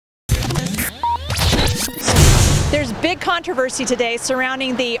There's big controversy today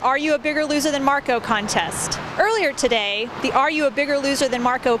surrounding the Are You a Bigger Loser Than Marko contest. Earlier today, the Are You a Bigger Loser Than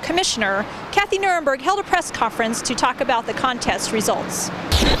Marko commissioner, Kathy Nuremberg, held a press conference to talk about the contest results.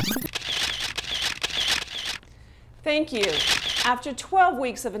 Thank you. After 12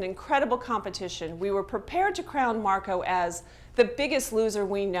 weeks of an incredible competition, we were prepared to crown Marko as the biggest loser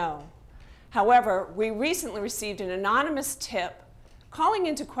we know. However, we recently received an anonymous tip calling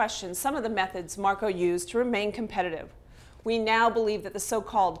into question some of the methods Marko used to remain competitive. We now believe that the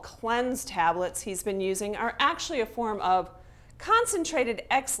so-called cleanse tablets he's been using are actually a form of concentrated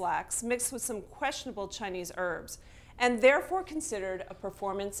X-lax mixed with some questionable Chinese herbs, and therefore considered a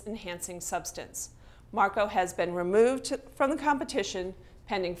performance-enhancing substance. Marko has been removed from the competition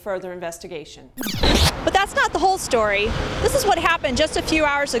pending further investigation. But that's not the whole story. This is what happened just a few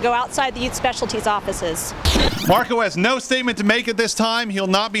hours ago outside the Youth Specialties offices. Marko has no statement to make at this time. He'll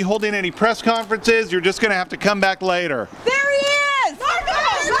not be holding any press conferences. You're just going to have to come back later. There he is! Marko!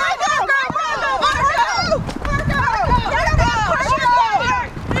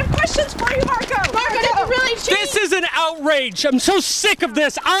 I have questions for you, Marko. Marko, did you really cheat? This is an outrage. I'm so sick of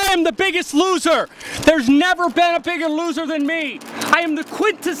this. I am the biggest loser. There's never been a bigger loser than me. I am the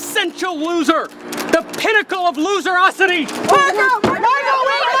quintessential loser, the pinnacle of loserosity. Marko!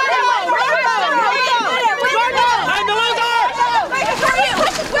 I'm the loser!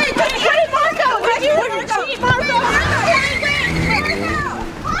 Wait, Marko! Did you cheat?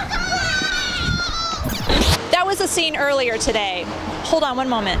 That was a scene earlier today. Hold on one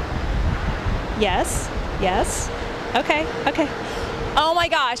moment. Yes. Okay. Oh my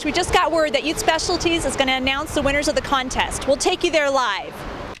gosh, we just got word that Youth Specialties is going to announce the winners of the contest. We'll take you there live.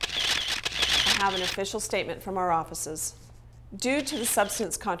 I have an official statement from our offices. Due to the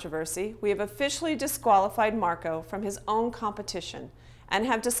substance controversy, we have officially disqualified Marko from his own competition and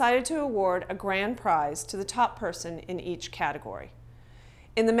have decided to award a grand prize to the top person in each category.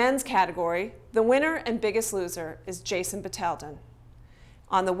 In the men's category, the winner and biggest loser is Jason Batalden.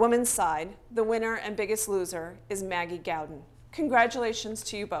 On the women's side, the winner and biggest loser is Maggie Gowden. Congratulations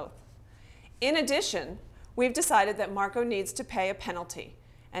to you both. In addition, we've decided that Marko needs to pay a penalty,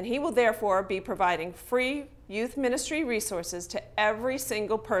 and he will therefore be providing free youth ministry resources to every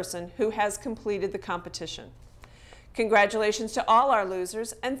single person who has completed the competition. Congratulations to all our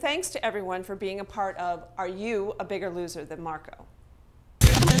losers, and thanks to everyone for being a part of Are You a Bigger Loser Than Marko?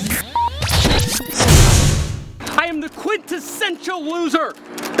 I am the quintessential loser,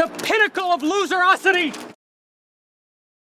 the pinnacle of loserosity.